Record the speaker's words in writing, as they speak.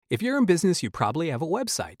If you're in business, you probably have a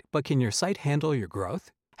website, but can your site handle your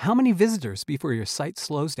growth? How many visitors before your site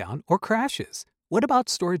slows down or crashes? What about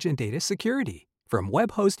storage and data security? From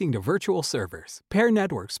web hosting to virtual servers, Pair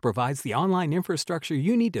Networks provides the online infrastructure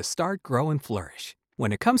you need to start, grow, and flourish.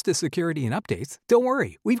 When it comes to security and updates, don't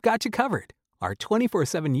worry, we've got you covered. Our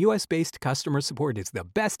 24/7 US-based customer support is the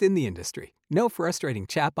best in the industry. No frustrating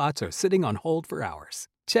chatbots or sitting on hold for hours.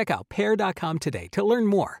 Check out pair.com today to learn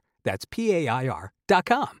more. That's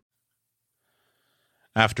PAIR.com.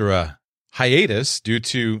 After a hiatus due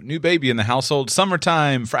to new baby in the household,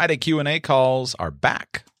 summertime Friday Q&A calls are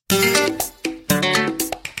back.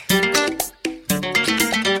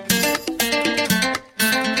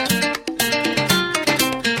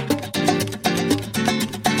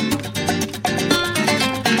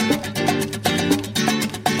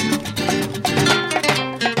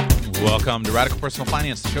 Welcome to Radical Personal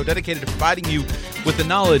Finance, the show dedicated to providing you with the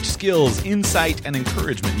knowledge, skills, insight, and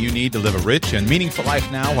encouragement you need to live a rich and meaningful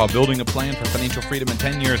life now while building a plan for financial freedom in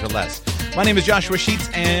 10 years or less. My name is Joshua Sheets,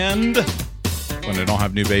 and when I don't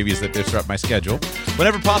have new babies that disrupt my schedule,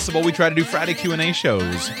 whenever possible, we try to do Friday Q&A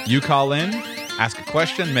shows. You call in, ask a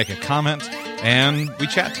question, make a comment, and we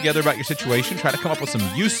chat together about your situation, try to come up with some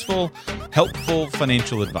useful, helpful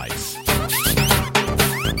financial advice.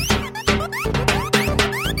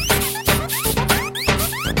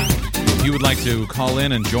 If you would like to call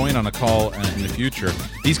in and join on a call in the future,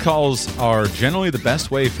 these calls are generally the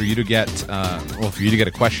best way for you to get, for you to get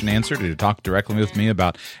a question answered or to talk directly with me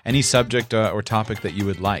about any subject or topic that you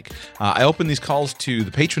would like. I open these calls to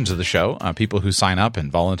the patrons of the show, people who sign up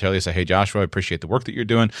and voluntarily say, "Hey, Joshua, I appreciate the work that you're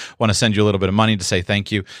doing. Want to send you a little bit of money to say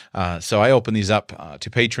thank you." So I open these up to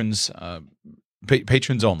patrons.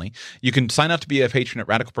 Patrons only. You can sign up to be a patron at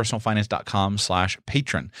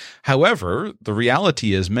radicalpersonalfinance.com/patron. However, the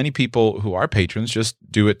reality is many people who are patrons just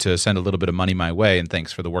do it to send a little bit of money my way and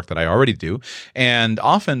thanks for the work that I already do. And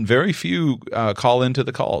often very few call into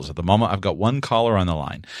the calls. At the moment, I've got one caller on the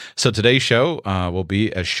line. So today's show will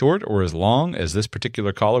be as short or as long as this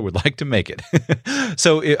particular caller would like to make it.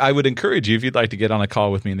 So I would encourage you, if you'd like to get on a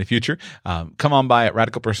call with me in the future, come on by at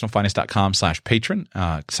radicalpersonalfinance.com/patron.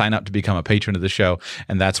 Sign up to become a patron of the show,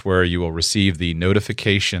 and that's where you will receive the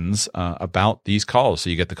notifications about these calls. So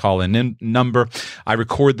you get the call-in number. I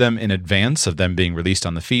record them in advance of them being released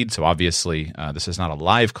on the feed, so obviously this is not a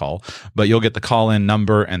live call, but you'll get the call-in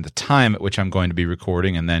number and the time at which I'm going to be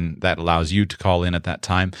recording, and then that allows you to call in at that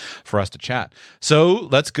time for us to chat. So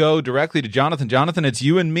let's go directly to Jonathan. Jonathan, it's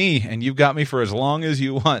you and me, and you've got me for as long as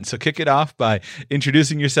you want. So kick it off by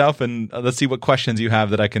introducing yourself, and let's see what questions you have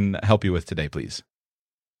that I can help you with today, please.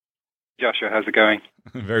 Joshua, how's it going?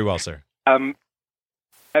 Very well, sir. I've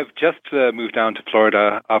just moved down to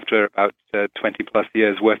Florida after about 20 plus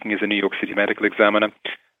years working as a New York City medical examiner,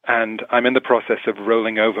 and I'm in the process of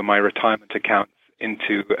rolling over my retirement accounts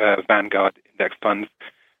into Vanguard index funds.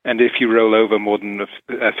 And if you roll over more than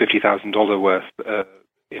 $50,000 worth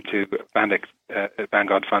into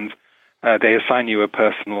Vanguard funds, they assign you a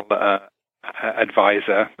personal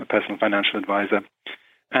advisor, a personal financial advisor.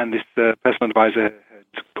 And this personal advisor had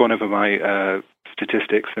gone over my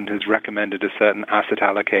statistics and has recommended a certain asset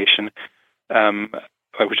allocation,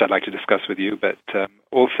 which I'd like to discuss with you. But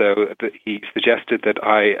also, he suggested that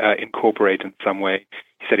I incorporate in some way.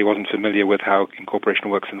 He said he wasn't familiar with how incorporation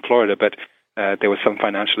works in Florida, but there were some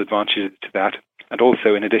financial advantages to that. And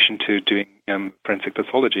also, in addition to doing forensic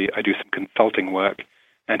pathology, I do some consulting work.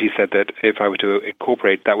 And he said that if I were to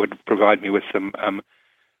incorporate, that would provide me with some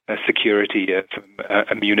security, some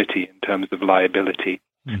immunity in terms of liability.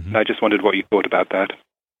 Mm-hmm. I just wondered what you thought about that.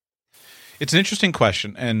 It's an interesting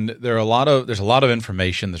question, and there's a lot of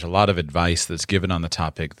information, there's a lot of advice that's given on the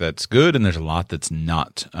topic that's good, and there's a lot that's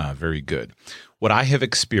not very good. What I have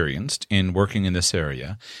experienced in working in this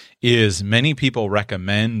area is many people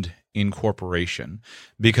recommend incorporation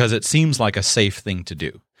because it seems like a safe thing to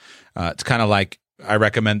do. It's kind of like I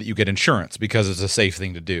recommend that you get insurance because it's a safe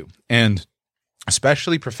thing to do. And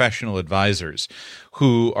especially professional advisors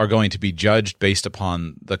who are going to be judged based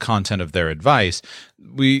upon the content of their advice,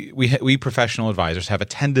 we professional advisors have a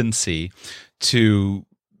tendency to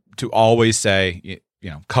always say,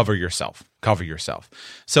 cover yourself.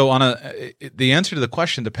 So the answer to the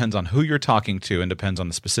question depends on who you're talking to and depends on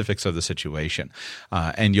the specifics of the situation.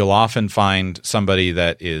 And you'll often find somebody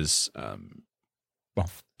that is,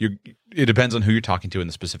 it depends on who you're talking to in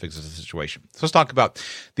the specifics of the situation. So let's talk about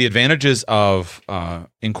the advantages of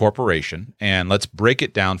incorporation, and let's break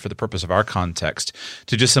it down for the purpose of our context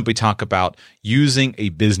to just simply talk about using a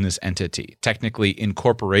business entity. Technically,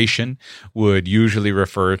 incorporation would usually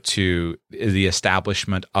refer to the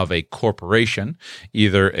establishment of a corporation,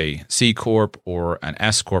 either a C Corp or an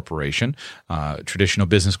S Corporation, traditional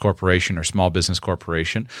business corporation or small business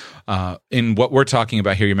corporation. In what we're talking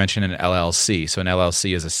about here, you mentioned an LLC. So an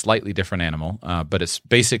LLC is a slightly different animal, but it's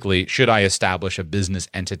basically, should I establish a business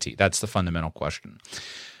entity? That's the fundamental question.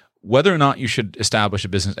 Whether or not you should establish a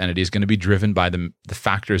business entity is going to be driven by the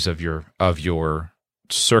factors of your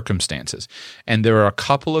circumstances. And there are a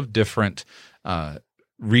couple of different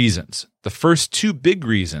reasons. The first two big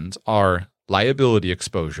reasons are liability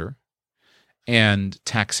exposure and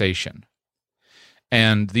taxation.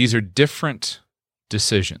 And these are different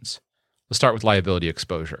decisions. Let's start with liability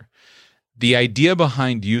exposure. The idea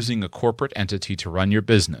behind using a corporate entity to run your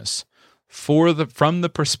business from the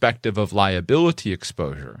perspective of liability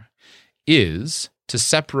exposure is to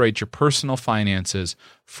separate your personal finances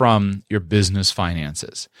from your business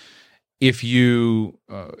finances. If you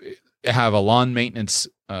have a lawn maintenance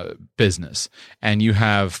business and you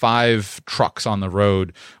have 5 trucks on the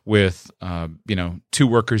road with 2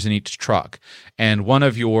 workers in each truck, and one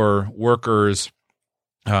of your workers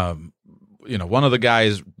one of the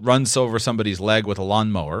guys runs over somebody's leg with a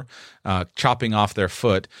lawnmower, chopping off their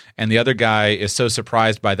foot, and the other guy is so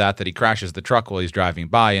surprised by that he crashes the truck while he's driving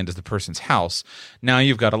by into the person's house. Now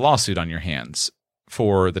you've got a lawsuit on your hands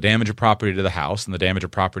for the damage of property to the house and the damage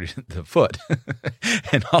of property to the foot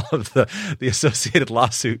and all of the associated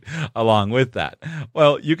lawsuit along with that.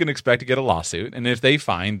 Well, you can expect to get a lawsuit, and if they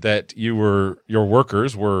find that your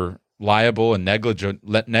workers were liable and negligent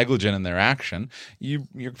in their action,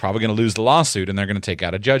 you're probably going to lose the lawsuit, and they're going to take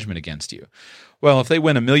out a judgment against you. Well, if they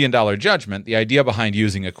win $1 million judgment, the idea behind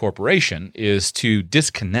using a corporation is to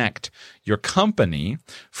disconnect your company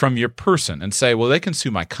from your person and say, well, they can sue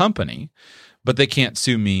my company, but they can't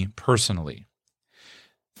sue me personally.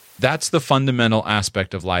 That's the fundamental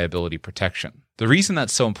aspect of liability protection. The reason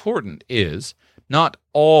that's so important is not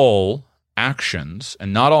all actions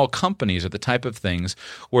and not all companies are the type of things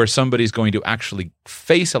where somebody's going to actually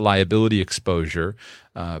face a liability exposure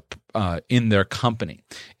in their company.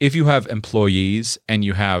 If you have employees and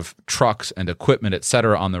you have trucks and equipment, et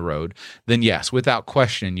cetera, on the road, then yes, without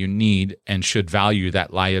question, you need and should value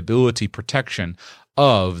that liability protection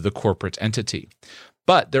of the corporate entity.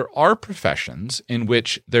 But there are professions in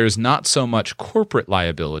which there's not so much corporate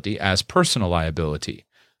liability as personal liability.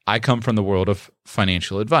 I come from the world of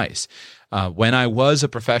financial advice. When I was a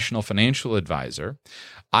professional financial advisor,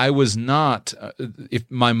 I was not,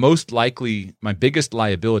 my biggest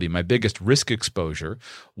liability, my biggest risk exposure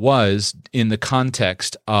was in the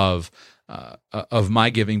context of my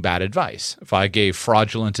giving bad advice. If I gave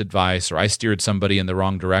fraudulent advice or I steered somebody in the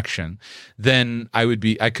wrong direction, then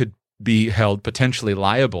I could be held potentially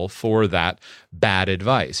liable for that bad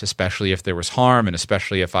advice, especially if there was harm and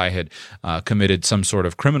especially if I had committed some sort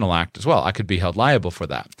of criminal act as well. I could be held liable for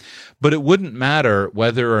that. But it wouldn't matter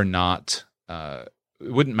whether or not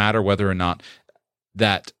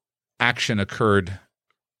that action occurred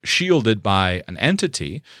shielded by an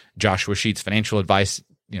entity, Joshua Sheets Financial Advice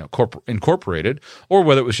Incorporated, or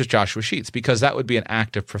whether it was just Joshua Sheets, because that would be an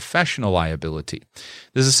act of professional liability.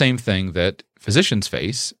 This is the same thing that physicians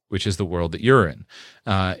face, which is the world that you're in.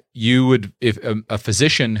 If a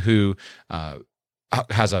physician who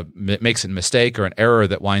makes a mistake or an error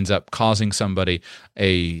that winds up causing somebody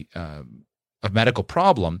a medical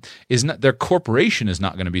problem, their corporation is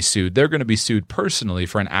not going to be sued. They're going to be sued personally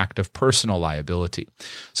for an act of personal liability.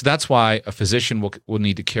 So that's why a physician will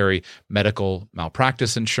need to carry medical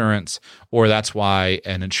malpractice insurance, or that's why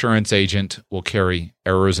an insurance agent will carry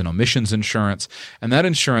errors and omissions insurance, and that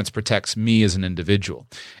insurance protects me as an individual.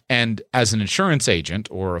 And as an insurance agent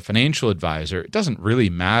or a financial advisor, it doesn't really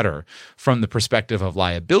matter from the perspective of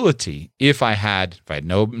liability. If I had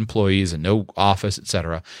no employees and no office,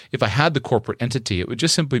 etc., if I had the corporate entity, it would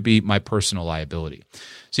just simply be my personal liability.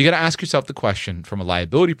 So you got to ask yourself the question from a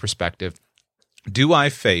liability perspective: do I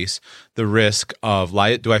face the risk of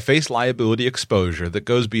do I face liability exposure that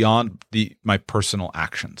goes beyond my personal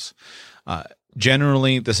actions?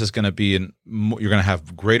 Generally, this is going to be you're going to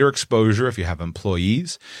have greater exposure if you have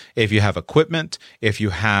employees, if you have equipment, if you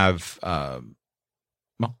have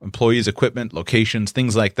employees, equipment, locations,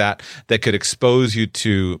 things like that, that could expose you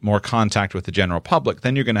to more contact with the general public,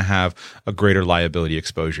 then you're going to have a greater liability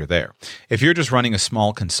exposure there. If you're just running a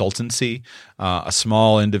small consultancy, a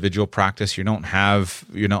small individual practice, you're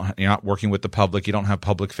not working with the public, you don't have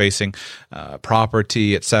public facing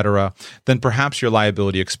property, etc., then perhaps your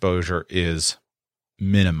liability exposure is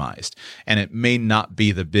minimized, and it may not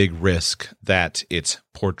be the big risk that it's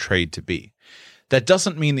portrayed to be. That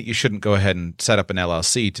doesn't mean that you shouldn't go ahead and set up an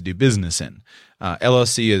LLC to do business in.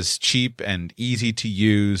 LLC is cheap and easy to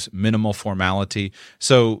use, minimal formality,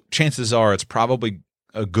 so chances are it's probably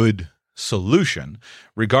a good solution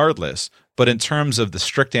regardless. But in terms of the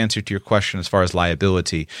strict answer to your question as far as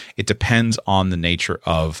liability, it depends on the nature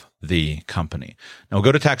of the company. Now, we'll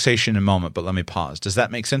go to taxation in a moment, but let me pause. Does that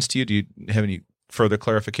make sense to you? Do you have any further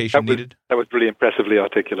clarification needed? That was really impressively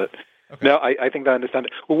articulate. Okay. No, I think I understand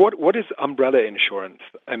it. Well, what is umbrella insurance?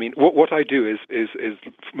 I mean, what I do is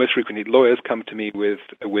most frequently lawyers come to me with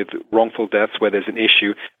wrongful deaths where there's an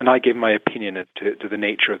issue, and I give my opinion as to the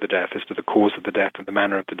nature of the death, as to the cause of the death and the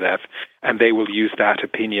manner of the death, and they will use that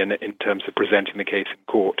opinion in terms of presenting the case in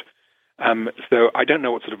court. So I don't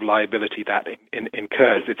know what sort of liability that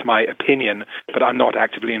incurs. It's my opinion, but I'm not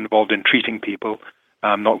actively involved in treating people.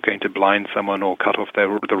 I'm not going to blind someone or cut off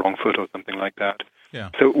the wrong foot or something like that. Yeah.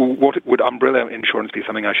 So what would umbrella insurance be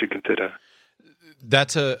something I should consider?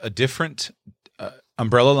 That's a different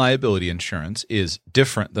umbrella liability insurance is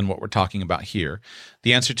different than what we're talking about here.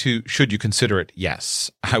 The answer to should you consider it? Yes.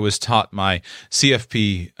 I was taught my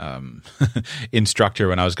CFP instructor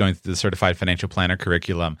when I was going through the Certified Financial Planner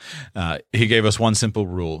curriculum. He gave us one simple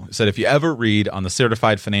rule. He said, if you ever read on the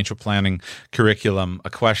Certified Financial Planning curriculum a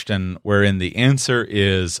question wherein the answer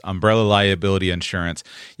is umbrella liability insurance,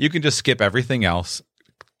 you can just skip everything else,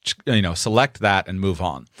 select that and move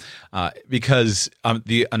on, because an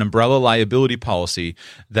umbrella liability policy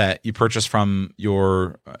that you purchase from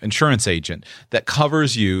your insurance agent that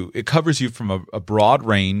covers you from a broad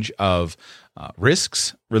range of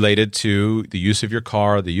risks related to the use of your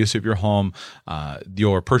car, the use of your home,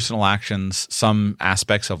 your personal actions, some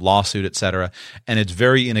aspects of lawsuit, etc. And it's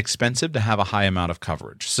very inexpensive to have a high amount of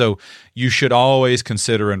coverage. So you should always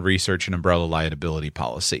consider and research an umbrella liability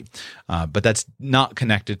policy. But that's not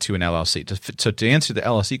connected to an LLC. So to answer the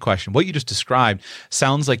LLC question, what you just described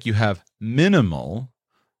sounds like you have minimal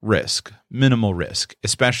risk,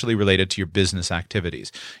 especially related to your business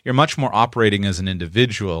activities. You're much more operating as an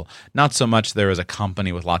individual, not so much there as a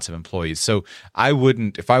company with lots of employees. So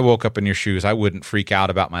if I woke up in your shoes, I wouldn't freak out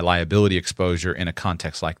about my liability exposure in a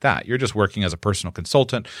context like that. You're just working as a personal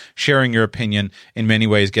consultant, sharing your opinion, in many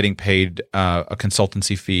ways getting paid a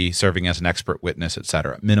consultancy fee, serving as an expert witness,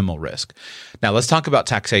 etc. Minimal risk. Now let's talk about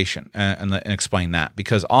taxation and explain that,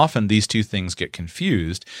 because often these two things get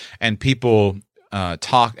confused and people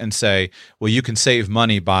talk and say, well, you can save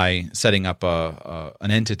money by setting up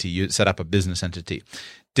an entity. You set up a business entity.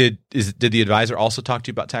 Did the advisor also talk to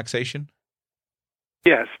you about taxation?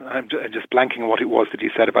 Yes, I'm just blanking on what it was that he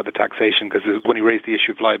said about the taxation, because when he raised the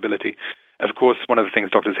issue of liability, of course, one of the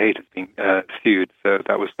things doctors hate is being sued. So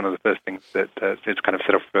that was one of the first things that kind of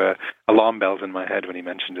set off alarm bells in my head when he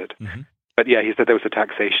mentioned it. Mm-hmm. But yeah, he said there was a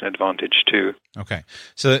taxation advantage too. Okay.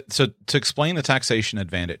 So to explain the taxation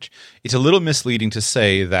advantage, it's a little misleading to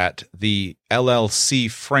say that the LLC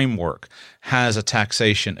framework has a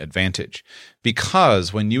taxation advantage,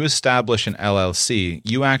 because when you establish an LLC,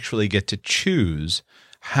 you actually get to choose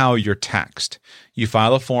how you're taxed. You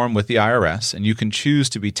file a form with the IRS and you can choose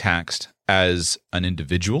to be taxed as an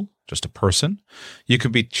individual, just a person. You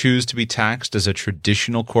can choose to be taxed as a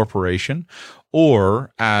traditional corporation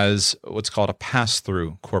or as what's called a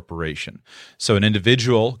pass-through corporation. So an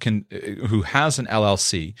individual who has an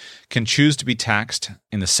LLC can choose to be taxed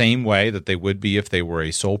in the same way that they would be if they were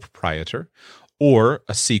a sole proprietor, or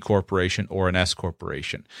a C corporation or an S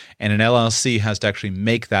corporation. And an LLC has to actually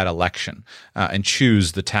make that election and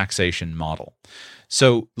choose the taxation model.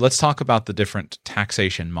 So let's talk about the different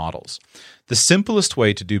taxation models. The simplest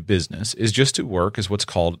way to do business is just to work as what's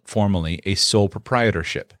called formally a sole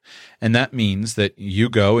proprietorship. And that means that you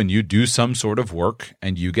go and you do some sort of work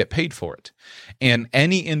and you get paid for it. And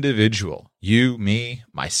any individual, you, me,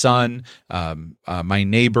 my son, my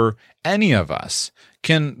neighbor, any of us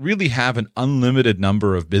can really have an unlimited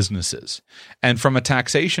number of businesses. And from a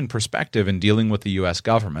taxation perspective in dealing with the U.S.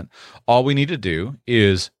 government, all we need to do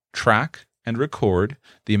is track and record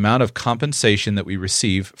the amount of compensation that we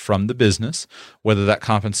receive from the business, whether that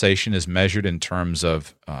compensation is measured in terms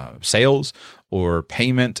of sales or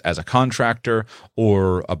payment as a contractor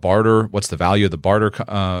or a barter. What's the value of the barter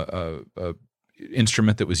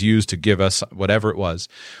instrument that was used to give us whatever it was.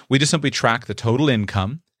 We just simply track the total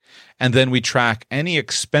income, and then we track any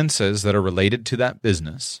expenses that are related to that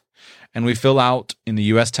business. And we fill out, in the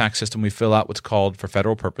U.S. tax system, we fill out what's called, for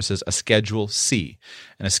federal purposes, a Schedule C.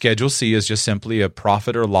 And a Schedule C is just simply a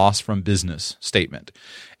profit or loss from business statement.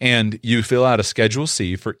 And you fill out a Schedule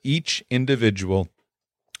C for each individual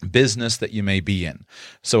business that you may be in.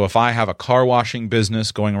 So if I have a car washing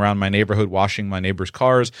business going around my neighborhood washing my neighbor's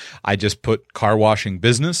cars, I just put car washing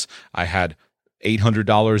business. I had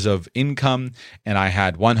 $800 of income, and I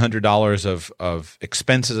had $100 of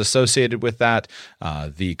expenses associated with that,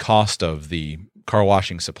 the cost of the car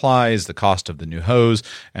washing supplies, the cost of the new hose,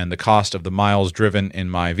 and the cost of the miles driven in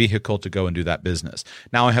my vehicle to go and do that business.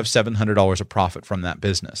 Now I have $700 of profit from that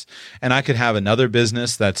business. And I could have another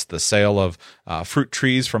business that's the sale of fruit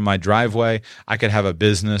trees from my driveway. I could have a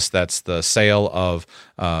business that's the sale of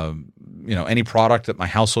any product that my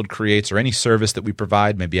household creates or any service that we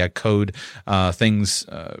provide. Maybe I code things,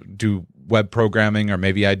 do web programming, or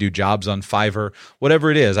maybe I do jobs on Fiverr.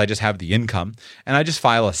 Whatever it is, I just have the income, and I just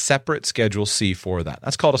file a separate Schedule C for that.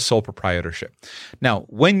 That's called a sole proprietorship. Now,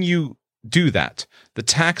 when you do that, the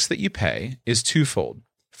tax that you pay is twofold.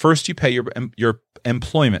 First, you pay your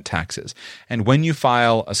employment taxes, and when you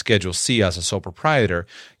file a Schedule C as a sole proprietor,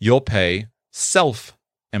 you'll pay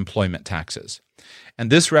self-employment taxes. And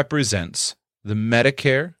this represents the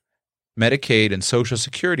Medicare, Medicaid, and Social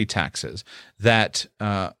Security taxes that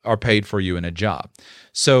are paid for you in a job.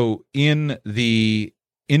 So in the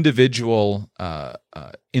individual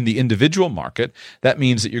market, that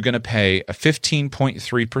means that you're going to pay a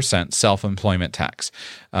 15.3% self-employment tax,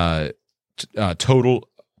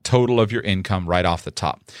 total of your income right off the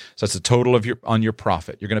top. So that's the total of on your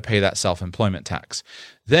profit. You're going to pay that self-employment tax.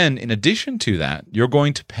 Then, in addition to that, you're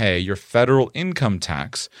going to pay your federal income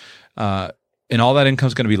tax. And all that income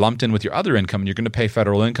is going to be lumped in with your other income, and you're going to pay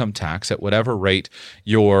federal income tax at whatever rate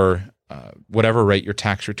your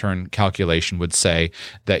tax return calculation would say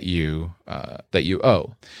that you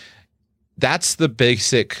owe. That's the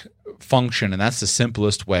basic function, and that's the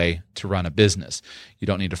simplest way to run a business. You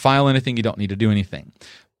don't need to file anything. You don't need to do anything.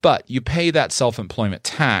 But you pay that self-employment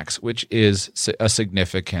tax, which is a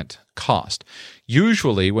significant cost.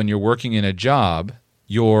 Usually, when you're working in a job,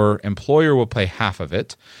 your employer will pay half of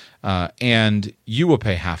it, and you will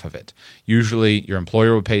pay half of it. Usually, your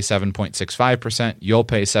employer will pay 7.65%, you'll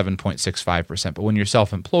pay 7.65%. But when you're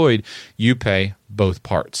self-employed, you pay both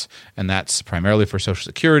parts. And that's primarily for Social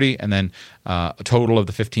Security, and then a total of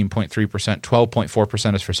the 15.3%,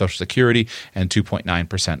 12.4% is for Social Security, and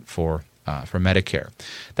 2.9% for Medicare.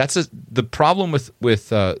 That's the problem with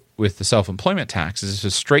the self-employment tax is it's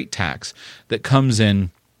a straight tax that comes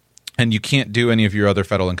in, and you can't do any of your other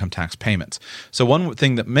federal income tax payments. So one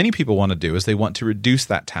thing that many people want to do is they want to reduce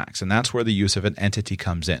that tax, and that's where the use of an entity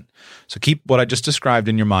comes in. So keep what I just described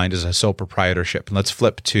in your mind as a sole proprietorship, and let's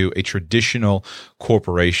flip to a traditional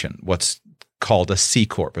corporation, what's called a C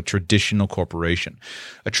Corp, a traditional corporation.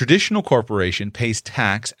 A traditional corporation pays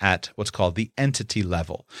tax at what's called the entity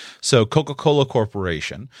level. So Coca-Cola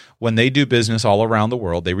Corporation, when they do business all around the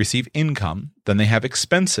world, they receive income, then they have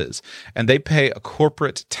expenses, and they pay a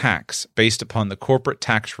corporate tax based upon the corporate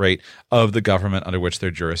tax rate of the government under which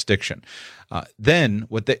their jurisdiction. Then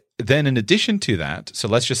in addition to that, so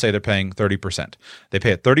let's just say they're paying 30%. They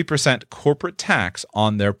pay a 30% corporate tax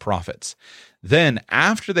on their profits. Then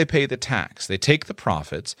after they pay the tax, they take the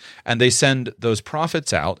profits and they send those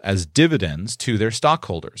profits out as dividends to their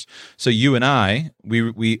stockholders. So you and I,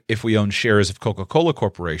 we if we own shares of Coca-Cola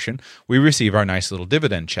Corporation, we receive our nice little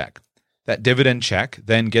dividend check. That dividend check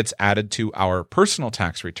then gets added to our personal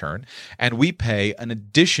tax return, and we pay an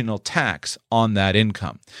additional tax on that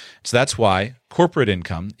income. So that's why corporate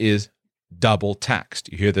income is double taxed.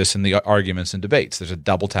 You hear this in the arguments and debates. There's a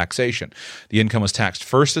double taxation. The income was taxed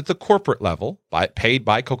first at the corporate level, paid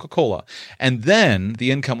by Coca-Cola, and then the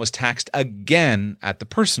income was taxed again at the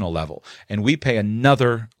personal level, and we pay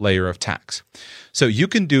another layer of tax. So you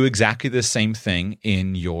can do exactly the same thing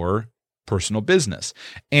in your personal business.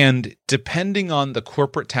 And depending on the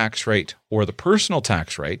corporate tax rate or the personal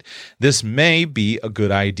tax rate, this may be a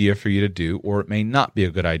good idea for you to do, or it may not be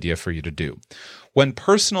a good idea for you to do. When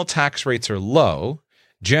personal tax rates are low,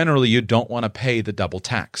 generally you don't want to pay the double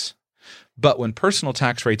tax. But when personal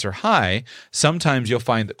tax rates are high, sometimes you'll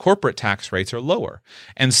find that corporate tax rates are lower.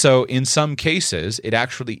 And so in some cases, it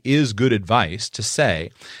actually is good advice to say,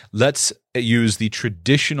 let's use the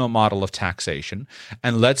traditional model of taxation,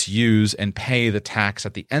 and let's use and pay the tax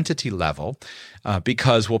at the entity level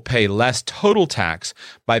because we'll pay less total tax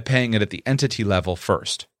by paying it at the entity level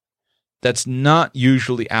first. that's not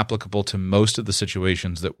usually applicable to most of the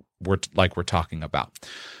situations that we're talking about.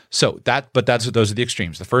 But those are the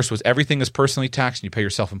extremes. The first was everything is personally taxed and you pay your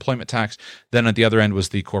self-employment tax. Then at the other end was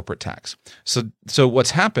the corporate tax. So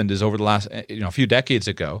what's happened is over the last a few decades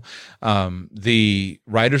ago, the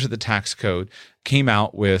writers of the tax code came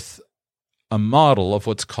out with a model of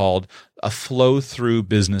what's called a flow-through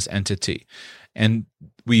business entity. And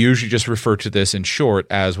we usually just refer to this in short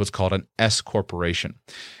as what's called an S corporation.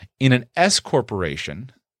 In an S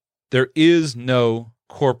corporation, there is no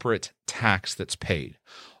corporate tax that's paid.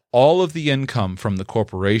 All of the income from the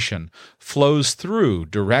corporation flows through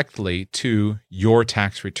directly to your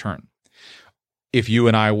tax return. If you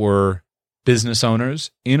and I were business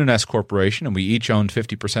owners in an S corporation and we each owned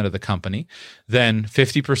 50% of the company, then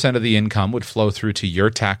 50% of the income would flow through to your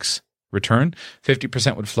tax return,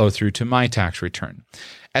 50% would flow through to my tax return.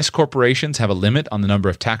 S corporations have a limit on the number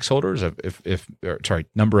of tax holders.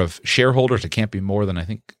 Number of shareholders. It can't be more than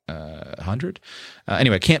 100.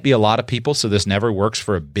 Anyway, it can't be a lot of people. So this never works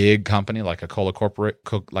for a big company like a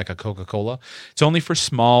Coca-Cola. It's only for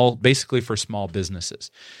small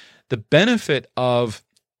businesses. The benefit of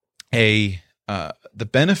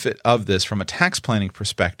this from a tax planning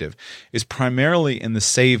perspective is primarily in the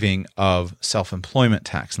saving of self-employment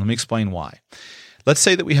tax. And let me explain why. Let's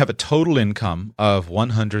say that we have a total income of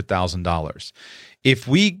 $100,000. If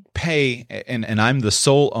we pay, and I'm the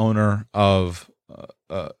sole owner of,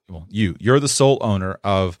 you're the sole owner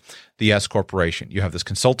of the S corporation. You have this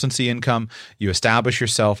consultancy income. You establish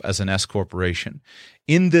yourself as an S corporation.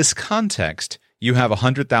 In this context, you have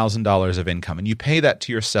 $100,000 of income, and you pay that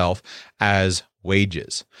to yourself as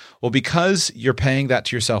wages. Well, because you're paying that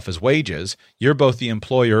to yourself as wages, you're both the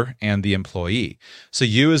employer and the employee. So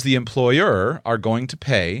you as the employer are going to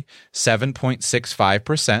pay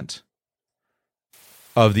 7.65%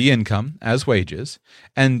 of the income as wages,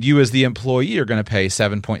 and you as the employee are going to pay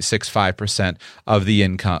 7.65% of the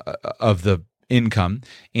income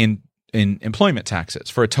in employment taxes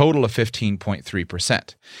for a total of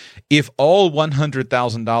 15.3%. If all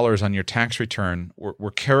 $100,000 on your tax return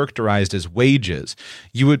were characterized as wages,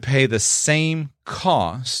 you would pay the same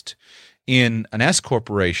cost in an S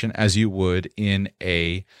corporation as you would in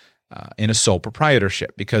a sole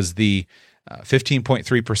proprietorship, because the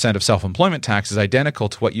 15.3% of self-employment tax is identical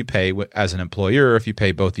to what you pay as an employer if you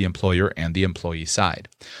pay both the employer and the employee side.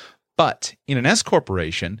 But in an S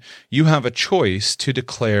corporation, you have a choice to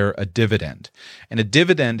declare a dividend, and a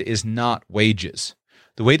dividend is not wages.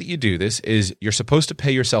 The way that you do this is you're supposed to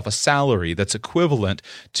pay yourself a salary that's equivalent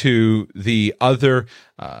to the other,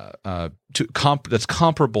 that's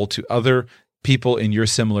comparable to other people in your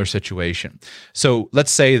similar situation. So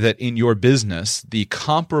let's say that in your business, the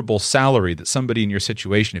comparable salary that somebody in your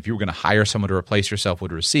situation, if you were going to hire someone to replace yourself,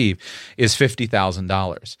 would receive is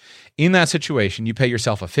 $50,000. In that situation, you pay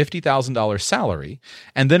yourself a $50,000 salary,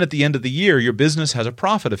 and then at the end of the year, your business has a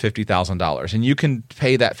profit of $50,000, and you can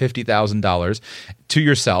pay that $50,000 to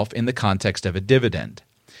yourself in the context of a dividend.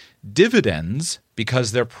 Dividends,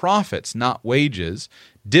 because they're profits, not wages,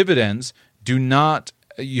 dividends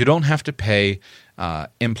you don't have to pay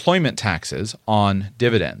employment taxes on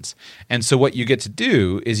dividends. And so what you get to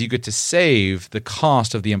do is you get to save the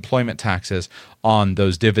cost of the employment taxes on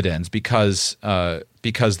those dividends because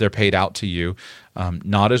they're paid out to you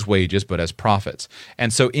not as wages but as profits.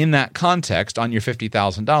 And so in that context, on your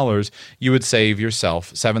 $50,000, you would save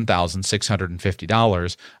yourself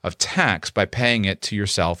 $7,650 of tax by paying it to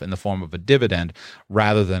yourself in the form of a dividend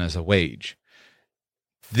rather than as a wage.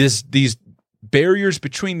 These barriers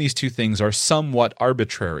between these two things are somewhat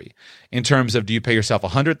arbitrary in terms of, do you pay yourself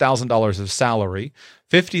 $100,000 of salary,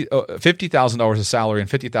 $50,000 of salary and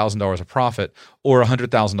 $50,000 of profit, or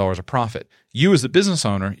 $100,000 of profit? You as the business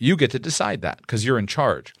owner, you get to decide that because you're in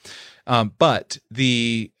charge. But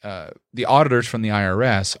the auditors from the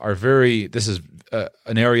IRS are this is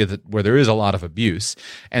an area where there is a lot of abuse.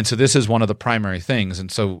 And so this is one of the primary things.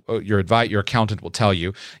 And so your accountant will tell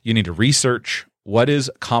you need to research what is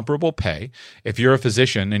comparable pay. If you're a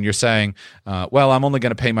physician and you're saying, well, I'm only going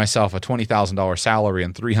to pay myself a $20,000 salary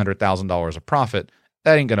and $300,000 of profit,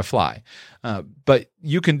 that ain't going to fly. But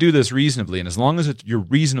you can do this reasonably, and as long as you're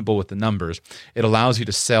reasonable with the numbers, it allows you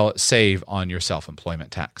to save on your self-employment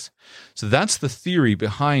tax. So that's the theory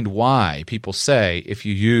behind why people say if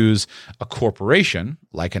you use a corporation,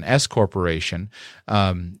 like an S corporation,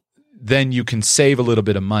 then you can save a little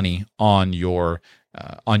bit of money on your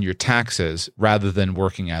taxes rather than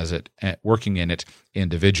working in it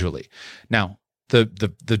individually. Now,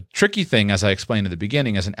 the tricky thing, as I explained at the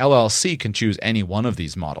beginning, is an LLC can choose any one of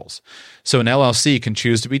these models. So an LLC can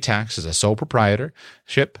choose to be taxed as a sole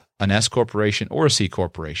proprietorship, an S corporation or a C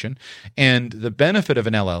corporation. And the benefit of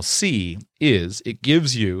an LLC is it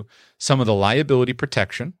gives you some of the liability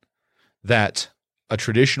protection that a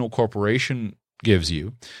traditional corporation gives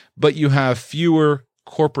you, but you have fewer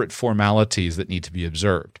corporate formalities that need to be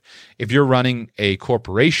observed. If you're running a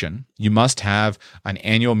corporation, you must have an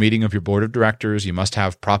annual meeting of your board of directors. You must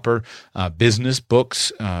have proper business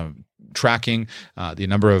books tracking the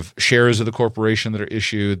number of shares of the corporation that are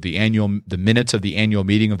issued, the minutes of the annual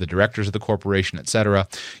meeting of the directors of the corporation, et cetera.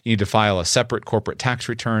 You need to file a separate corporate tax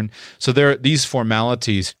return. So these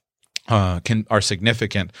formalities are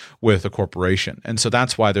significant with a corporation. And so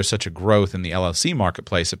that's why there's such a growth in the LLC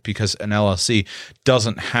marketplace, because an LLC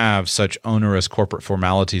doesn't have such onerous corporate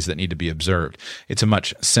formalities that need to be observed. It's a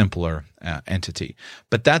much simpler entity.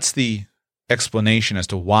 But that's the explanation as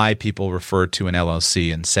to why people refer to an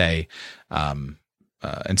LLC and say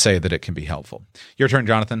that it can be helpful. Your turn,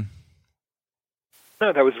 Jonathan.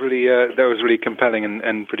 No, that was really compelling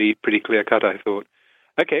and pretty clear cut, I thought.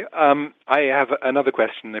 Okay, I have another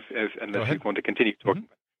question. Unless you want to continue talking.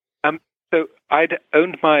 Mm-hmm. So I had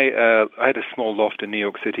a small loft in New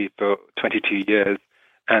York City for 22 years,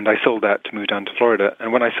 and I sold that to move down to Florida.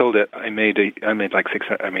 And when I sold it, it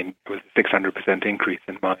was a 600% increase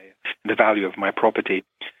in the value of my property.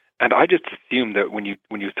 And I just assumed that when you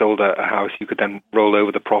sold a house, you could then roll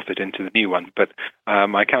over the profit into the new one. But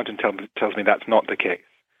my accountant tells me that's not the case.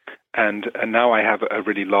 And now I have a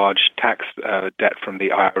really large tax debt from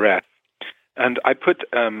the IRS, and I put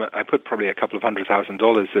probably a couple of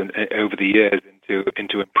 $100,000 over the years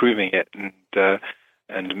into improving it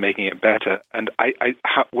and making it better. And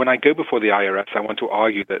when I go before the IRS, I want to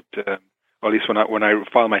argue that, or at least when I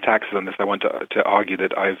file my taxes on this, I want to argue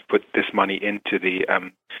that I've put this money into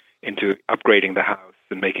upgrading the house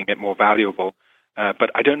and making it more valuable.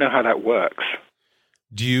 But I don't know how that works.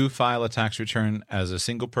 Do you file a tax return as a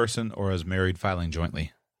single person or as married filing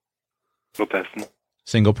jointly? Single person.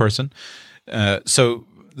 Single person. So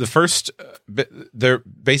the first,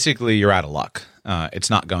 basically you're out of luck. It's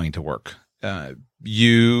not going to work.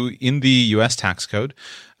 You, in the U.S. tax code,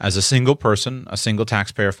 as a single person, a single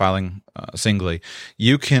taxpayer filing singly,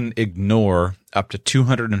 you can ignore up to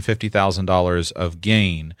 $250,000 of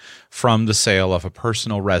gain from the sale of a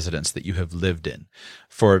personal residence that you have lived in.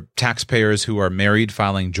 For taxpayers who are married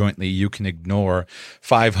filing jointly, you can ignore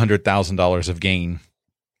 $500,000 of gain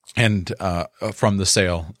and from the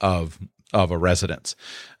sale of a residence.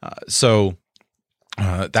 So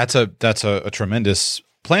that's a tremendous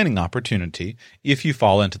planning opportunity if you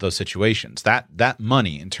fall into those situations. That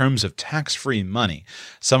money, in terms of tax-free money,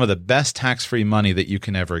 some of the best tax-free money that you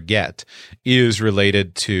can ever get is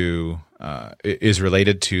related to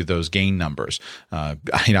those gain numbers.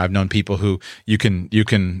 I've known people who you can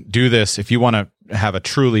do this if you want to have a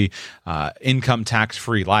truly income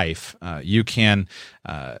tax-free life. You can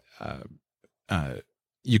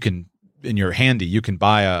in your handy, you can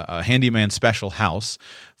buy a handyman special house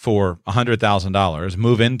for $100,000,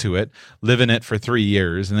 move into it, live in it for 3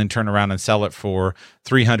 years, and then turn around and sell it for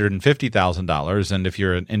 $350,000. And if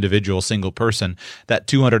you're an individual single person, that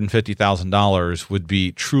 $250,000 would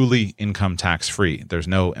be truly income tax free. There's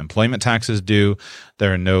no employment taxes due.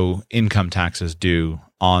 There are no income taxes due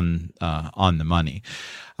on the money.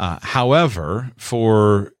 However,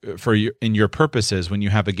 in your purposes, when you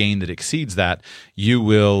have a gain that exceeds that, you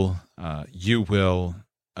will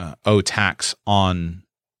owe tax on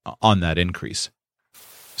that increase.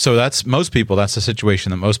 So that's the situation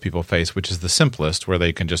that most people face, which is the simplest, where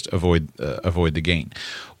they can just avoid the gain.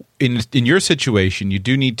 In your situation, you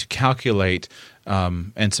do need to calculate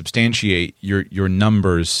and substantiate your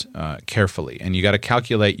numbers carefully, and you got to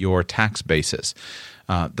calculate your tax basis.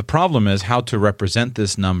 The problem is how to represent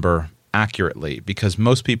this number accurately, because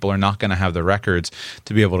most people are not going to have the records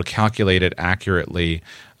to be able to calculate it accurately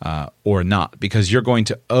or not, because you're going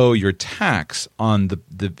to owe your tax on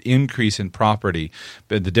the increase in property,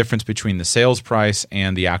 but the difference between the sales price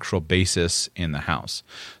and the actual basis in the house.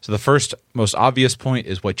 So the first most obvious point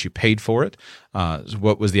is what you paid for it,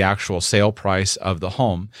 what was the actual sale price of the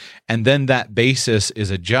home, and then that basis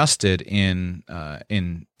is adjusted in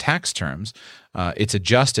tax terms. It's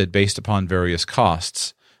adjusted based upon various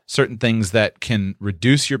costs. Certain things that can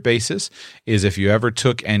reduce your basis is if you ever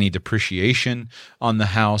took any depreciation on the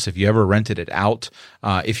house, if you ever rented it out,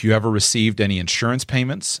 if you ever received any insurance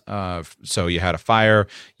payments. So you had a fire,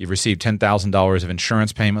 you received $10,000 of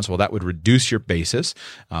insurance payments. Well, that would reduce your basis.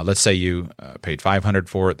 Let's say you paid $500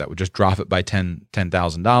 for it. That would just drop it by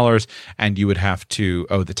 $10,000, and you would have to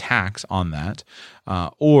owe the tax on that.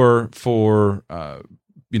 Or for there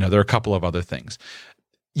are a couple of other things.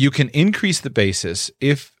 You can increase the basis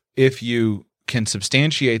if you can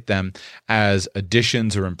substantiate them as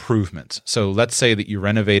additions or improvements. So let's say that you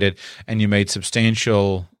renovated and you made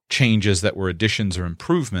substantial changes that were additions or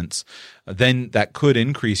improvements, then that could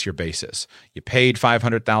increase your basis. You paid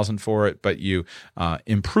 $500,000 for it, but you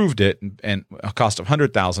improved it and a cost of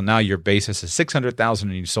 $100,000. Now your basis is $600,000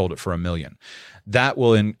 and you sold it for $1 million. That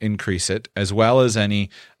will increase it, as well as any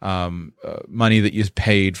money that you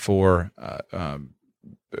paid for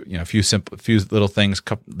a few little things,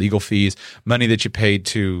 legal fees, money that you paid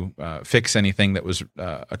to fix anything that was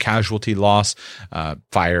a casualty loss,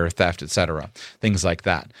 fire, theft, etc., things like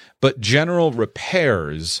that. But general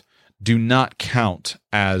repairs do not count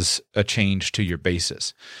as a change to your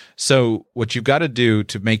basis. So what you've got to do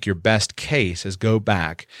to make your best case is go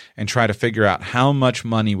back and try to figure out how much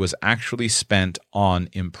money was actually spent on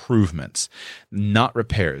improvements, not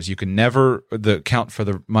repairs. You can never account for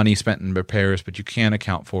the money spent in repairs, but you can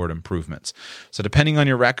account for it improvements. So depending on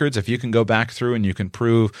your records, if you can go back through and you can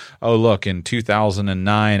prove, oh, look, in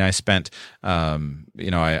 2009, I spent, I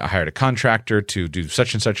hired a contractor to do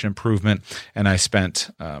such and such an improvement, and I spent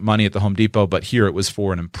money at the Home Depot, but here it was for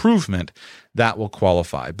an improvement, that will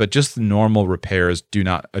qualify. But just the normal repairs do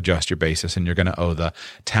not adjust your basis, and you're going to owe the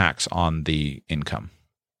tax on the income.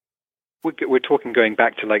 We're talking going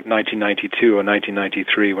back to like 1992 or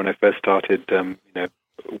 1993 when I first started,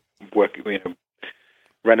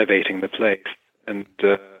 renovating the place. And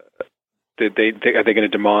are they going to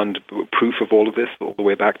demand proof of all of this all the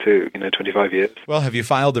way back to 25 years? Well, have you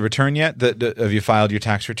filed the return yet? Have you filed your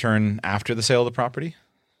tax return after the sale of the property?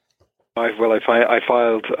 I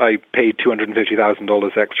paid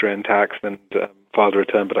 $250,000 extra in tax and filed a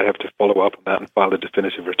return, but I have to follow up on that and file a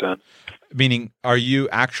definitive return. Meaning, are you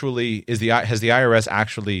actually? Has the IRS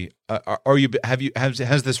actually?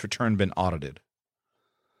 Has this return been audited?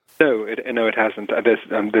 No, it hasn't.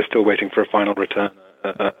 They're still waiting for a final return.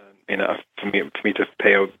 For me to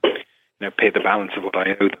pay the balance of what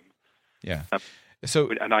I owe them. Yeah.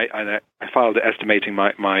 And I filed estimating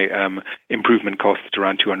my improvement costs at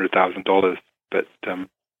around $200,000, but.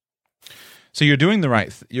 So you're doing the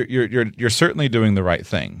right. You're certainly doing the right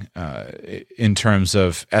thing in terms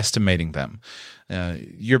of estimating them.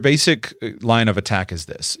 Your basic line of attack is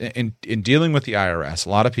this: in dealing with the IRS, a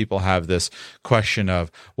lot of people have this question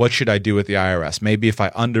of what should I do with the IRS? Maybe if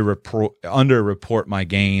I underreport my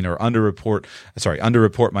gain or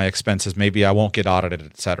underreport my expenses, maybe I won't get audited,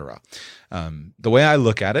 etc. The way I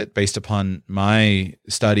look at it, based upon my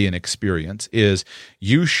study and experience, is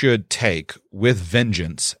you should take with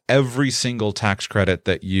vengeance every single tax credit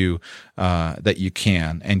that you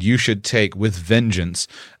can, and you should take with vengeance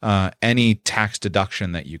any tax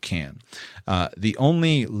deduction that you can. The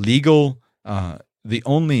only legal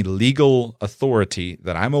authority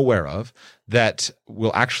that I'm aware of that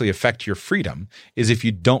will actually affect your freedom is if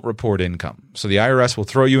you don't report income. So the IRS will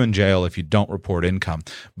throw you in jail if you don't report income.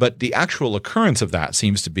 But the actual occurrence of that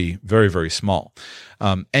seems to be very, very small.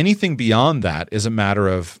 Anything beyond that is a matter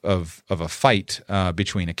of a fight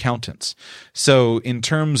between accountants. So in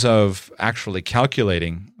terms of actually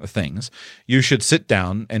calculating things, you should sit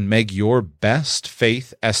down and make your best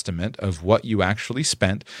faith estimate of what you actually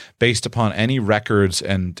spent based upon any records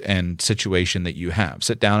and situation that you have.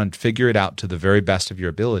 Sit down and figure it out to the very best of your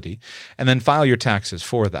ability, and then file your taxes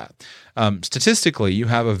for that. Statistically, you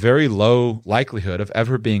have a very low likelihood of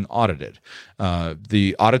ever being audited.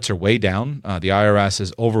 The audits are way down. The IRS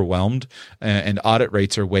is overwhelmed, and audit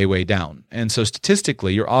rates are way, way down. And so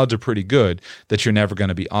statistically, your odds are pretty good that you're never going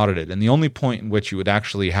to be audited. And the only point in which you would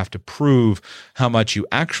actually have to prove how much you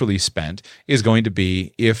actually spent is going to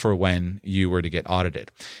be if or when you were to get audited.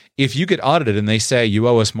 If you get audited and they say you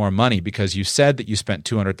owe us more money because you said that you spent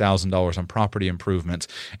 $200,000 on property improvements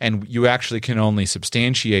and you actually can only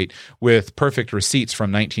substantiate with perfect receipts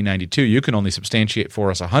from 1992, you can only substantiate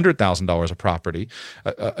for us $100,000 of property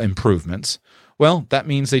improvements, well, that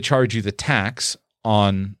means they charge you the tax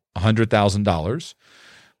on $100,000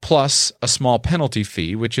 plus a small penalty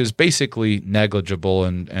fee, which is basically negligible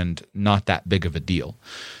and not that big of a deal.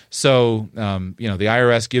 So, the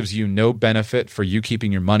IRS gives you no benefit for you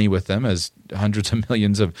keeping your money with them, as hundreds of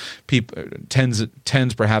millions of people, tens,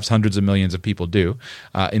 perhaps hundreds of millions of people do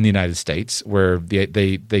in the United States, where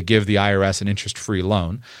they give the IRS an interest-free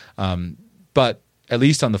loan. But at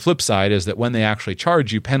least on the flip side is that when they actually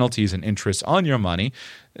charge you penalties and interest on your money,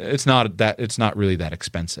 it's not really that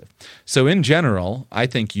expensive. So in general, I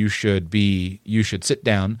think you should sit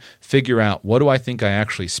down, figure out what do I think I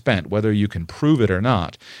actually spent, whether you can prove it or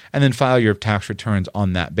not, and then file your tax returns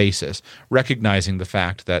on that basis, recognizing the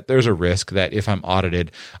fact that there's a risk that if I'm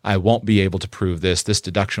audited, I won't be able to prove this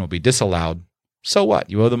deduction will be disallowed. So what?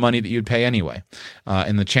 You owe the money that you'd pay anyway.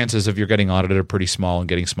 And the chances of you getting audited are pretty small and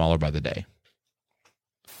getting smaller by the day.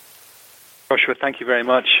 Joshua, thank you very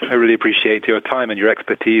much. I really appreciate your time and your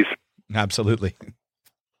expertise. Absolutely.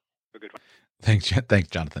 A good one. Thanks,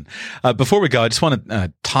 Jonathan. Before we go, I just want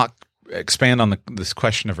to expand on this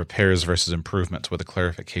question of repairs versus improvements with a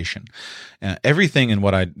clarification. Everything in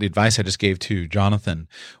the advice I just gave to Jonathan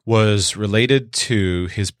was related to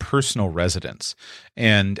his personal residence.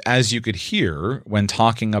 And as you could hear when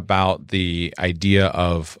talking about the idea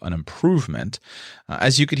of an improvement,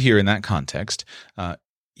 as you could hear in that context,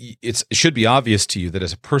 it should be obvious to you that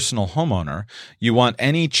as a personal homeowner, you want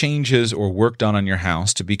any changes or work done on your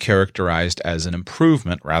house to be characterized as an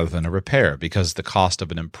improvement rather than a repair, because the cost of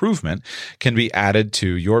an improvement can be added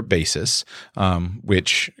to your basis,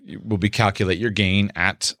 which will calculate your gain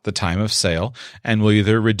at the time of sale and will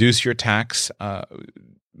either reduce your tax,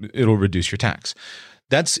 it'll reduce your tax.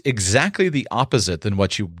 That's exactly the opposite than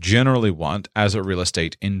what you generally want as a real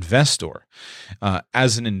estate investor.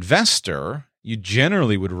 As an investor, you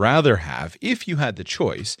generally would rather have, if you had the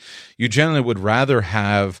choice, you generally would rather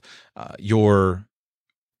have the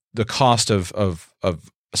cost of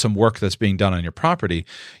some work that's being done on your property.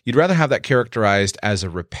 You'd rather have that characterized as a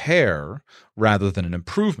repair rather than an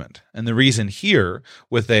improvement. And the reason here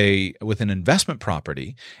with an investment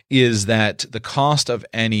property is that the cost of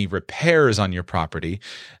any repairs on your property,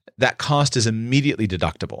 that cost is immediately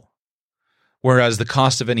deductible. Whereas the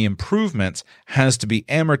cost of any improvements has to be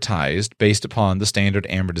amortized based upon the standard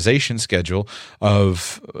amortization schedule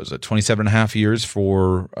of 27 and a half years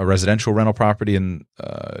for a residential rental property and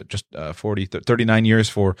 39 years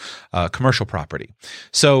for commercial property.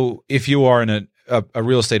 So if you are a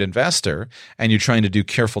real estate investor and you're trying to do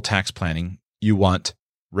careful tax planning, you want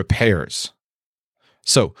repairs.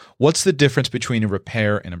 So what's the difference between a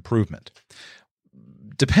repair and improvement?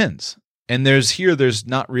 Depends. And there's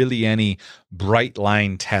not really any bright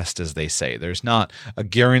line test, as they say. There's not a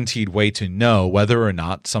guaranteed way to know whether or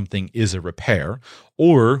not something is a repair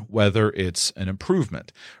or whether it's an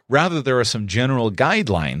improvement. Rather, there are some general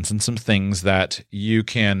guidelines and some things that you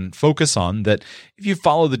can focus on that if you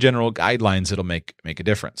follow the general guidelines, it'll make a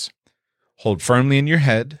difference. Hold firmly in your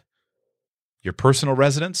head, your personal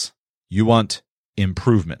residence, you want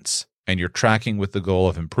improvements, and you're tracking with the goal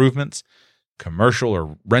of improvements. Commercial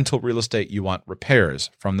or rental real estate, you want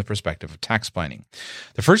repairs from the perspective of tax planning.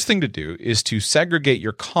 The first thing to do is to segregate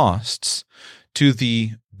your costs to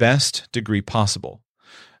the best degree possible.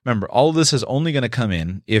 Remember, all of this is only going to come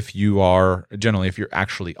in if you're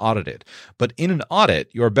actually audited. But in an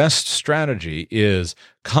audit, your best strategy is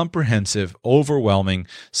comprehensive, overwhelming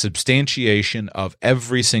substantiation of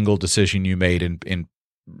every single decision you made in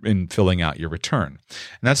filling out your return.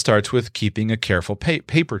 And that starts with keeping a careful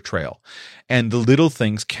paper trail. And the little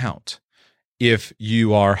things count. If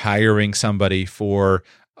you are hiring somebody for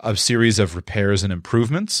a series of repairs and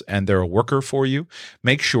improvements and they're a worker for you,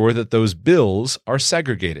 make sure that those bills are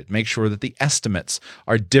segregated. Make sure that the estimates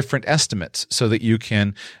are different estimates so that you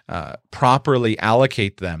can properly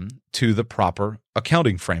allocate them to the proper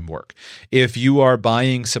accounting framework. If you are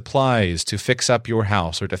buying supplies to fix up your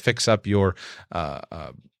house or to fix up your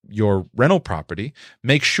rental property,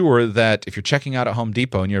 make sure that if you're checking out at Home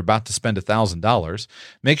Depot and you're about to spend $1,000,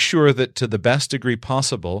 make sure that to the best degree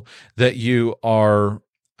possible that you are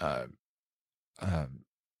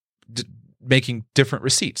making different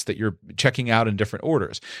receipts, that you're checking out in different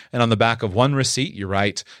orders. And on the back of one receipt, you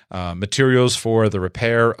write materials for the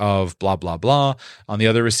repair of blah, blah, blah. On the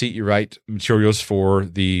other receipt, you write materials for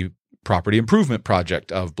the property improvement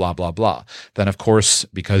project of blah, blah, blah. Then, of course,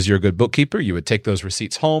 because you're a good bookkeeper, you would take those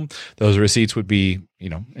receipts home. Those receipts would be,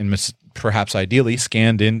 perhaps ideally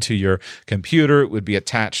scanned into your computer. It would be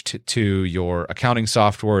attached to your accounting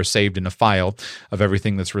software, saved in a file of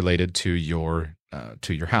everything that's related to your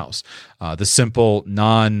house. The simple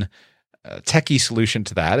techie solution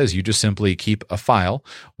to that is you just simply keep a file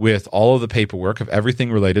with all of the paperwork of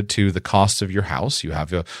everything related to the costs of your house. You have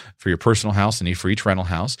for your personal house and for each rental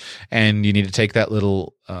house, and you need to take that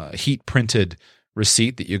little heat printed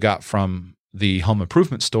receipt that you got from the home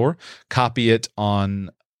improvement store, copy it on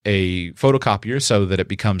a photocopier so that it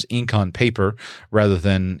becomes ink on paper rather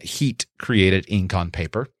than heat created ink on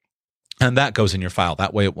paper. And that goes in your file.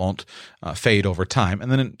 That way it won't fade over time.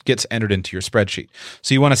 And then it gets entered into your spreadsheet.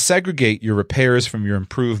 So you want to segregate your repairs from your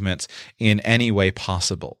improvements in any way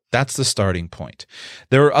possible. That's the starting point.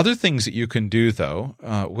 There are other things that you can do, though,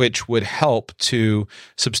 which would help to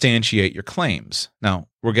substantiate your claims. Now,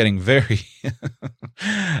 we're getting very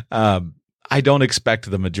I don't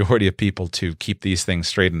expect the majority of people to keep these things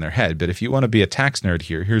straight in their head, but if you want to be a tax nerd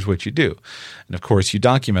here, here's what you do. And of course, you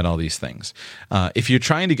document all these things. If you're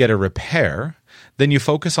trying to get a repair, then you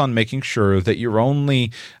focus on making sure that you're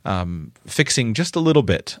only fixing just a little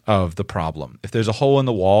bit of the problem. If there's a hole in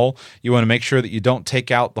the wall, you want to make sure that you don't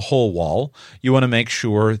take out the whole wall. You want to make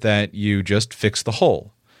sure that you just fix the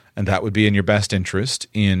hole. And that would be in your best interest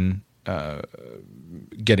in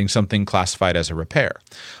getting something classified as a repair.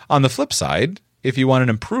 On the flip side, if you want an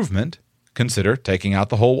improvement, consider taking out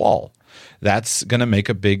the whole wall. That's going to make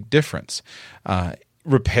a big difference.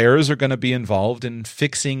 Repairs are going to be involved in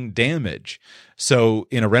fixing damage. So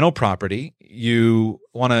in a rental property, you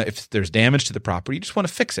want to, if there's damage to the property, you just want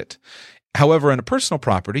to fix it. However, in a personal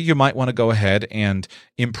property, you might want to go ahead and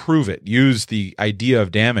improve it. Use the idea of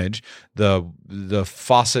damage, the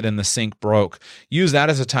faucet in the sink broke. Use that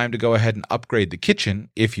as a time to go ahead and upgrade the kitchen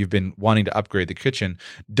if you've been wanting to upgrade the kitchen.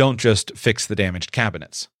 Don't just fix the damaged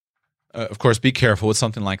cabinets. Of course, be careful with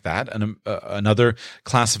something like that. And another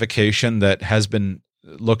classification that has been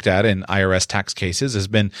looked at in IRS tax cases has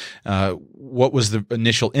been what was the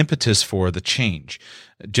initial impetus for the change.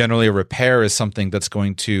 Generally, a repair is something that's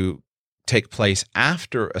going to take place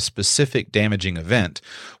after a specific damaging event,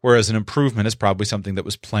 whereas an improvement is probably something that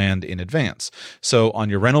was planned in advance. So on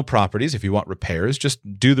your rental properties, if you want repairs, just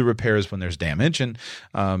do the repairs when there's damage, and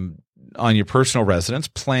on your personal residence,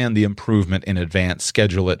 plan the improvement in advance,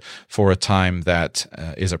 schedule it for a time that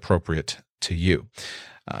is appropriate to you.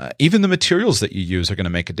 Even the materials that you use are going to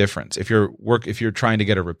make a difference. If you're trying to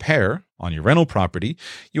get a repair on your rental property,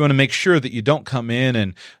 you want to make sure that you don't come in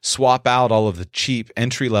and swap out all of the cheap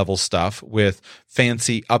entry-level stuff with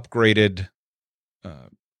fancy upgraded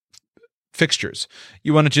fixtures.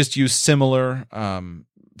 You want to just use similar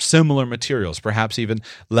materials, perhaps even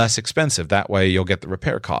less expensive. That way you'll get the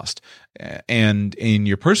repair cost. And in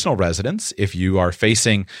your personal residence, if you are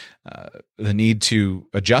facing the need to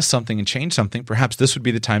adjust something and change something, perhaps this would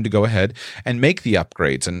be the time to go ahead and make the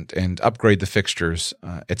upgrades and upgrade the fixtures,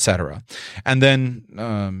 etc. And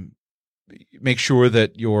then make sure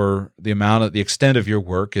that the extent of your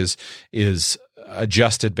work is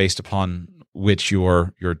adjusted based upon which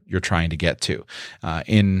you're trying to get to.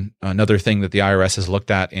 In another thing that the IRS has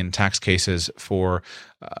looked at in tax cases for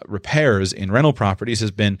repairs in rental properties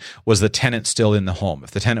was the tenant still in the home?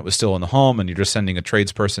 If the tenant was still in the home and you're just sending a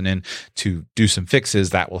tradesperson in to do some fixes,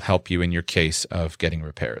 that will help you in your case of getting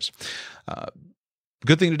repairs.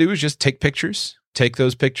 Good thing to do is just take pictures. Take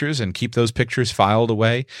those pictures and keep those pictures filed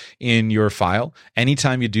away in your file.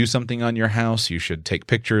 Anytime you do something on your house, you should take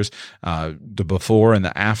pictures, the before and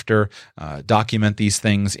the after. Document these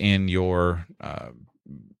things in your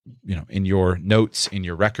in your notes, in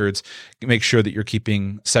your records. Make sure that you're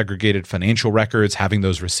keeping segregated financial records, having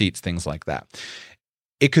those receipts, things like that.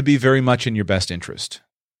 It could be very much in your best interest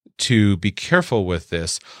to be careful with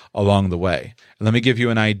this along the way. And let me give you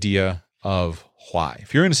an idea of why.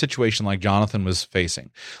 If you're in a situation like Jonathan was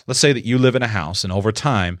facing, let's say that you live in a house and over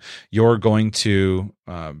time you're going to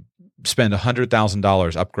spend $100,000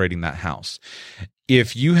 upgrading that house.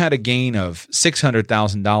 If you had a gain of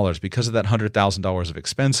 $600,000 because of that $100,000 of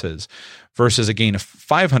expenses versus a gain of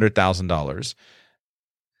 $500,000,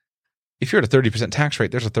 if you're at a 30% tax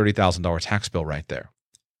rate, there's a $30,000 tax bill right there.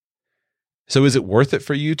 So is it worth it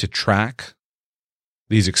for you to track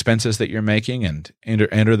these expenses that you're making and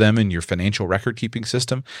enter them in your financial record keeping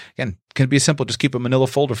system? Again, it can be simple. Just keep a manila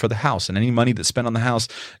folder for the house, and any money that's spent on the house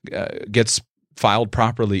gets filed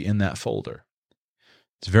properly in that folder.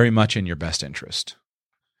 It's very much in your best interest.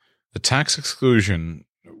 The tax exclusion,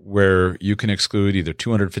 where you can exclude either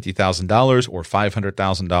 $250,000 or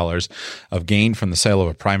 $500,000 of gain from the sale of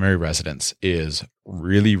a primary residence, is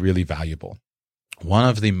really, really valuable. One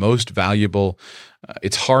of the most valuable.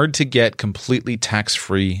 It's hard to get completely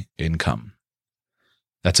tax-free income.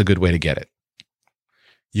 That's a good way to get it.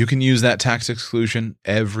 You can use that tax exclusion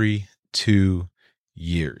every 2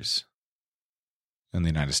 years in the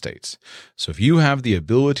United States. So if you have the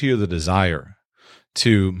ability or the desire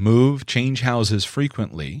to change houses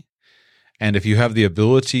frequently, and if you have the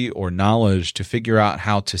ability or knowledge to figure out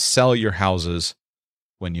how to sell your houses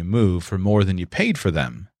when you move for more than you paid for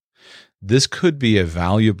them, this could be a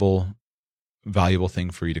valuable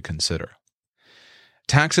thing for you to consider.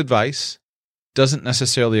 Tax advice doesn't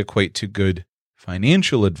necessarily equate to good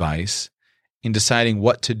financial advice in deciding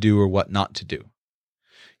what to do or what not to do.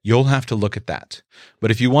 You'll have to look at that.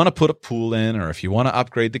 But if you want to put a pool in, or if you want to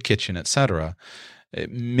upgrade the kitchen, etc.,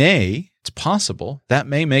 it's possible, that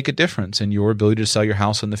may make a difference in your ability to sell your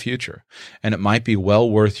house in the future. And it might be well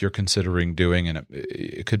worth your considering doing, and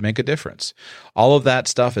it could make a difference. All of that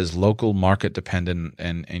stuff is local market dependent,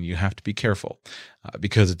 and you have to be careful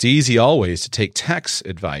because it's easy always to take tax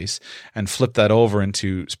advice and flip that over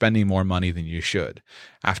into spending more money than you should.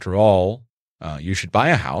 After all, you should buy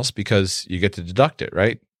a house because you get to deduct it,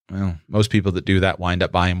 right? Well, most people that do that wind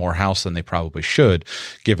up buying more house than they probably should,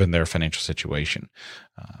 given their financial situation.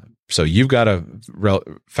 So you've got to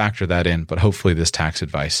factor that in, but hopefully this tax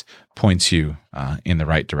advice points you in the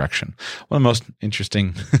right direction. One of the most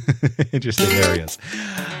interesting areas.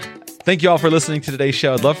 Thank you all for listening to today's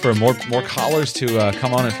show. I'd love for more callers to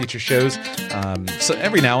come on in future shows. So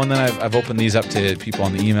every now and then I've opened these up to people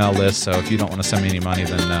on the email list. So if you don't want to send me any money,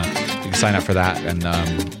 then you can sign up for that and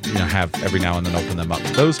have every now and then open them up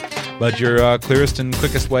to those. But your clearest and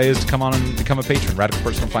quickest way is to come on and become a patron.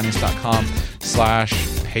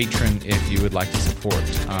 RadicalPersonalFinance.com/patron if you would like to support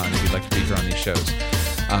and if you'd like to be here on these shows.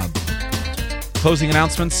 Closing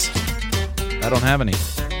announcements. I don't have any.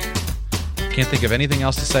 Can't think of anything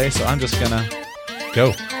else to say, so I'm just gonna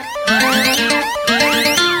go.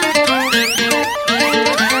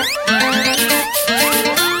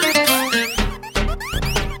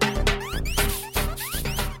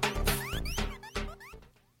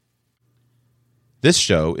 This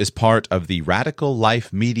show is part of the Radical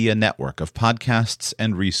Life Media network of podcasts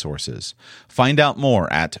and resources. Find out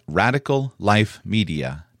more at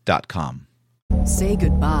radicallifemedia.com. Say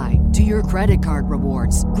goodbye to your credit card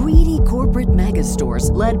rewards. Greedy corporate mega stores,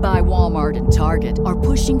 led by Walmart and Target, are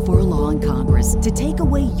pushing for a law in Congress to take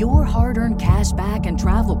away your hard-earned cash back and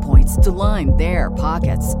travel points to line their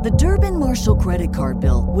pockets. The Durbin-Marshall credit card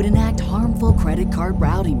bill would enact harmful credit card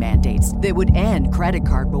routing mandates that would end credit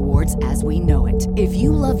card rewards as we know it. If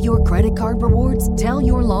you love your credit card rewards, tell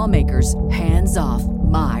your lawmakers, hands off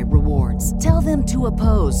my rewards. Tell them to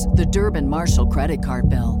oppose the Durbin-Marshall credit card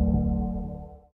bill.